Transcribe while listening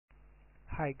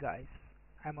Hi guys,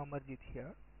 I'm Amarjit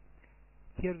here.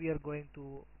 Here we are going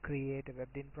to create a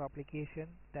webdynpro application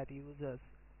that uses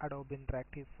Adobe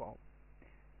Interactive Form.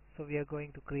 So we are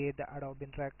going to create the Adobe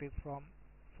Interactive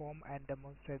form and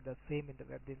demonstrate the same in the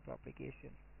webdynpro application.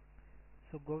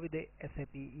 So go with the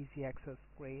SAP Easy Access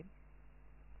screen.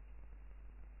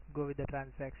 Go with the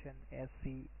transaction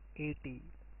SC80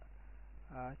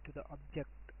 to the object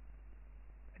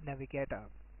navigator.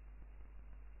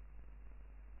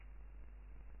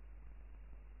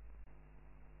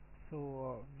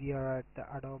 So we are at the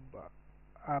Adobe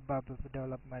ABAP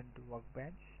development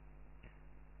workbench.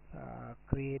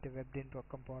 Create a webdynpro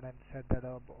component, set that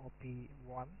up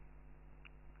op1,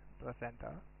 press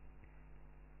enter.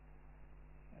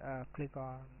 Click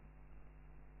on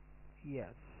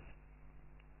yes.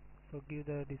 So give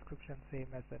the description same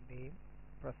as the name,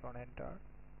 press on enter.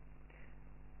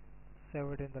 Save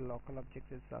it in the local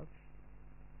object itself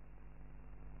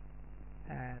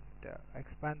and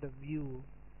expand the view.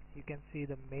 You can see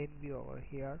the main view over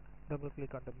here. Double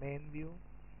click on the main view.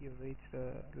 You reach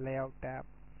the layout tab.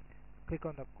 Click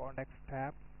on the context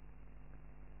tab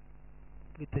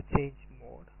with the change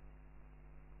mode,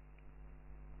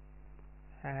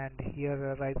 and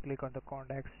here right click on the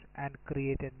context and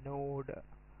create a node.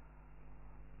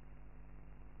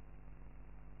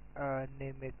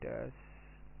 Name it as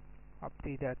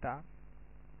data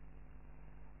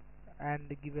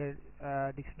and give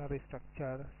a dictionary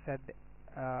structure. Set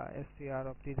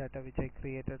str data which I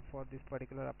created for this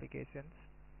particular applications.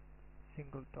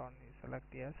 Singleton, you select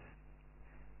yes.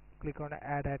 Click on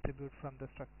add attribute from the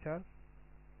structure.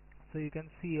 So you can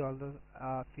see all the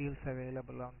fields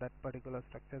available on that particular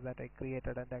structure that I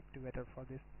created and activated for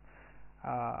this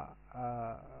uh,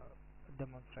 uh,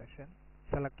 demonstration.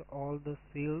 Select all the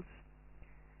fields,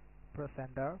 press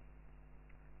enter.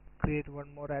 Create one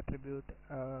more attribute.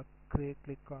 Click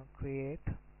on create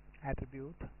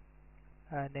attribute.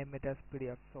 Name it as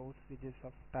PDF source, which is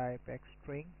of type X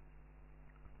string.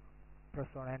 Press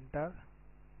on enter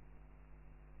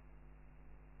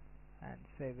and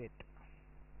save it.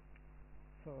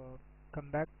 So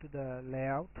come back to the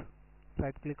layout,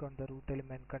 right click on the root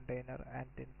element container and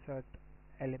insert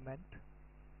element.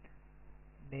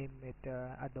 Name it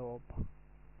adobe,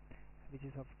 which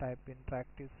is of type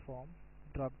interactive form.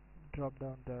 Drop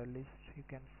down the list. You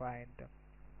can find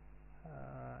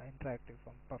interactive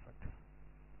form. Perfect.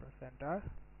 Press enter.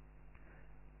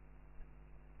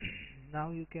 Now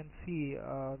you can see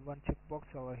one checkbox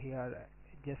over here.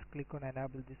 Just click on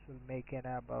enable. This will make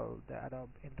enable the Adobe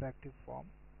interactive form.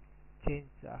 Change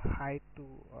the height to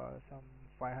some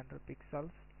 500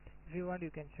 pixels. If you want, you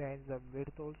can change the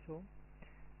width also.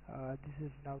 This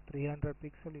is now 300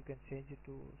 pixels. You can change it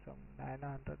to some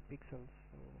 900 pixels.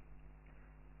 So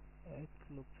it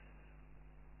looks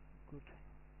good.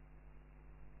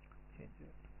 Change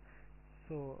it.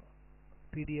 So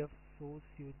PDF source,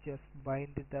 you just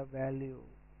bind the value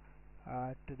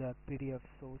to the PDF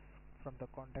source from the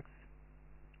context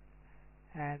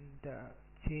and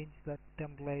change the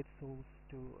template source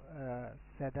to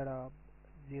setup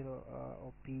 0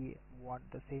 op1,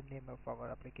 the same name of our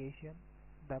application.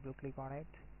 Double click on it.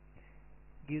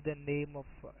 Give the name of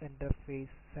interface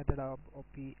setup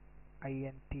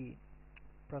op.int.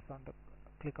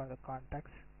 Click on the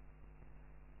context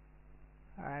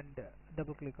and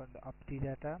double click on the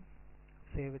data.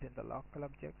 Save it in the local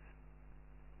objects.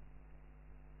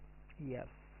 Yes.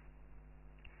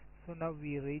 So now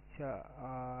we reach the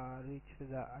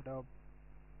Adobe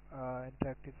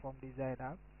Interactive Form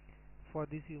Designer. For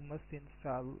this you must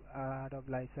install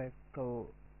Adobe Lifecycle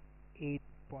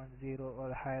 8.0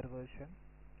 or higher version.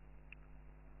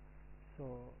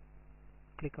 So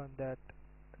click on that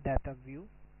data view.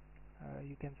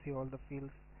 You can see all the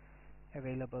fields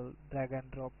available. Drag and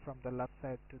drop from the left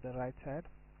side to the right side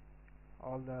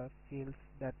all the fields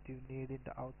that you need in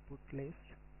the output list.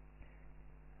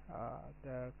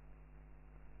 The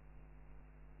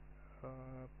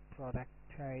product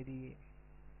ID,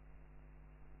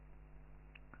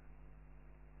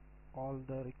 all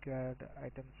the required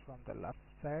items from the left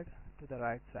side to the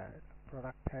right side.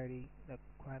 Product ID, the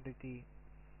quantity,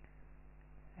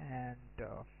 and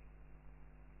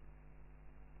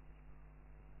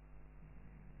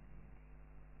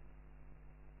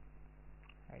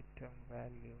item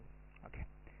value. Okay,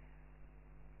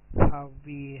 how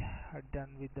we are done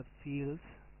with the fields.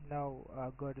 Now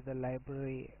go to the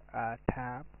library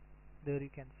tab. There you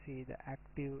can see the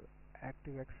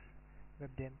ActiveX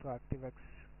webdynpro ActiveX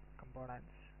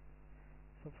components.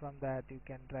 So from that you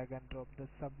can drag and drop the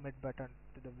submit button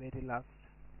to the very last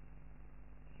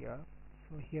here.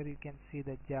 So here you can see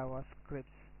the JavaScripts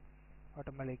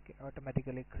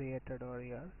automatically created over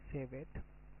here. Save it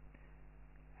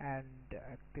and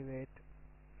activate.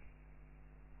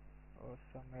 Or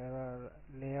some error,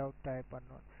 layout type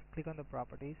unknown. Click on the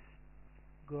properties,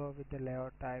 go with the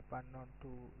layout type unknown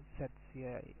to set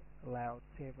CI layout.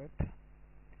 Save it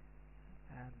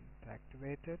and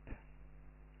activate it.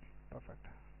 Perfect.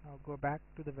 Now go back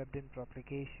to the webdynpro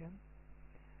application,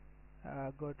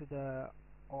 go to the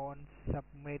on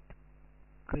submit,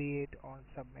 create on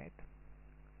submit,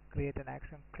 create an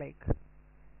action, click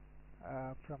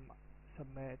from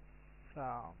submit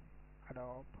from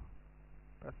adobe,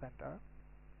 press enter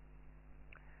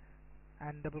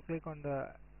and double click on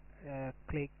the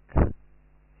click,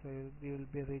 so we will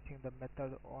be reaching the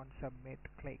method on submit,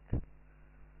 click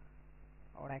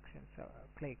on actions,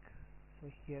 click. So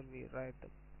here we write the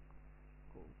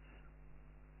codes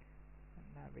and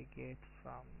navigate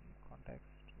from context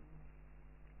to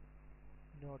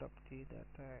node of t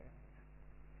data,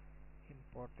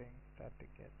 importing static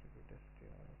attribute str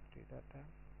of t data.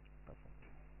 Perfect.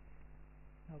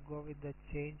 Now go with the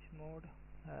change mode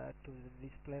to the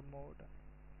display mode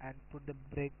and put the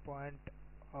breakpoint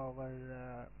over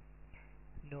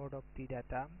node of t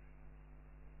data,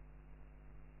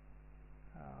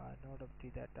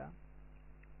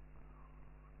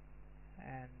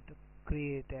 and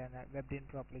create a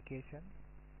webdynpro application.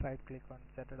 Right click on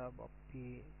setup of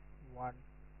p1,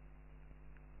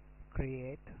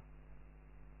 create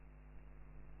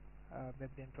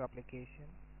webdynpro application,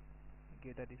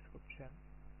 give the description,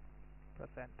 press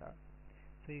enter.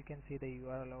 So you can see the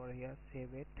URL over here.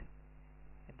 Save it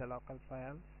in the local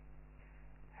files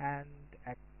and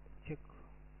check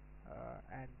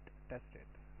and test it.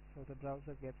 So the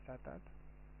browser gets started.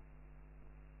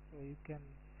 So you can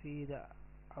see the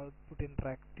output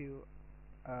interactive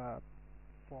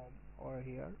form over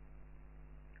here.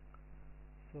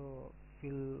 So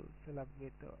fill up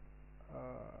with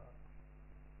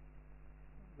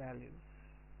values,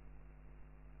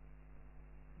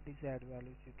 desired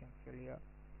values you can fill here,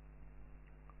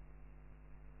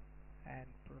 and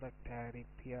product ID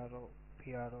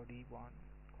PROD1,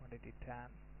 quantity 10,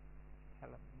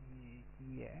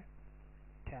 EA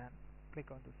 10.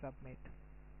 Click on to submit.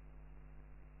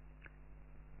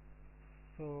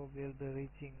 So we'll be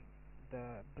reaching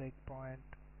the breakpoint.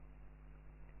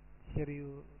 Here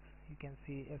you can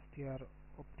see str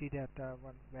opti data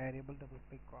one variable. Double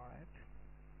click on it.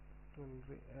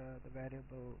 The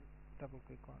variable, double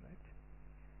click on it.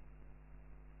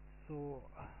 So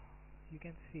you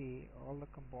can see all the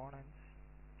components,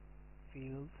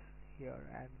 fields here,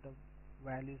 and the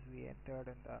values we entered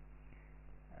in the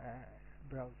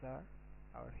browser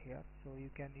over here. So you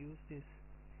can use this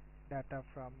data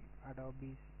from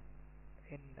Adobe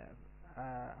in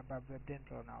above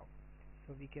webdynpro now.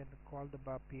 So we can call the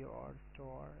BAPI or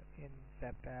store in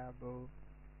table,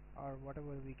 or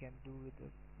whatever we can do with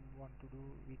this,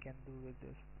 we can do with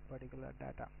this particular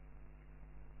data.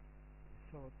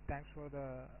 So thanks for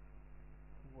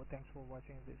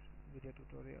watching this video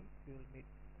tutorial. We'll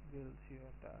see you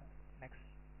in the next